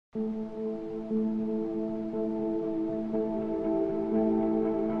It's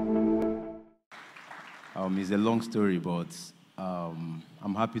a long story, but I'm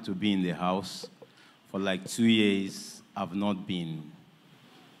happy to be in the house. For like 2 years, I've not been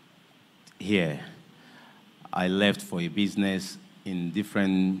here. I left for a business in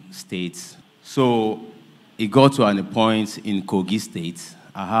different states. So it got to a point in Kogi State.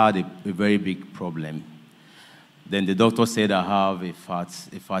 I had a very big problem. Then the doctor said I have a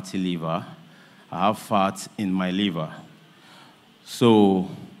fatty liver. I have fat in my liver. So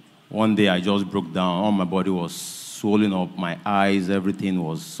one day I just broke down. All my body was swollen up. My eyes, everything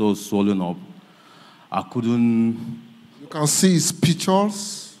was so swollen up. I couldn't... You can see his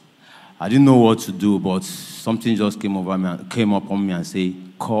pictures. I didn't know what to do, but something just came up on me and say,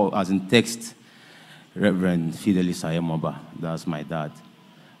 call, as in text, Reverend Fidelis Ayemoba. That's my dad.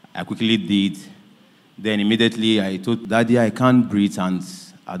 I quickly did. Then immediately I told Daddy, I can't breathe and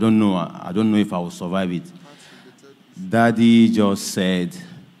I don't know if I will survive it. Daddy just said,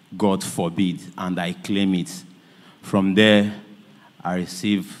 God forbid, and I claim it. From there, I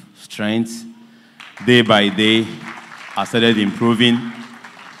received strength. Day by day, I started improving.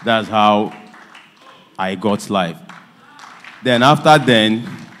 That's how I got life. Then after then,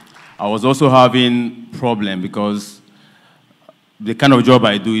 I was also having problem because the kind of job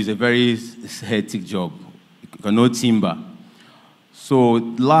I do is a very hectic job. No timber. So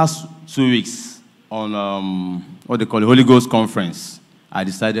last 2 weeks on what they call the Holy Ghost conference, I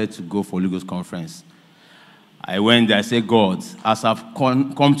decided to go for Holy Ghost conference. I went there, I said, God, as I've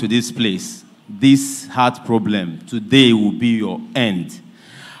come to this place, this heart problem, today will be your end.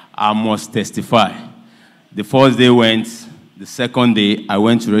 I must testify. The first day went, the second day, I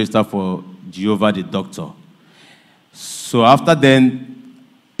went to register for Jehovah the doctor. So after then,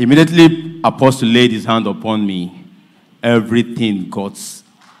 immediately Apostle laid his hand upon me. Everything got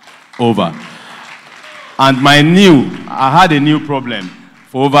over. And I had a new problem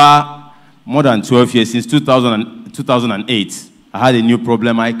for over more than 12 years, since 2008. I had a new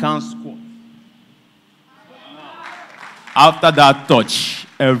problem. I can't squat. After that touch,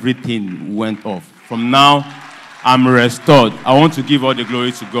 everything went off. From now, I'm restored. I want to give all the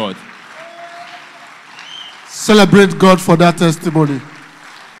glory to God. Celebrate God for that testimony.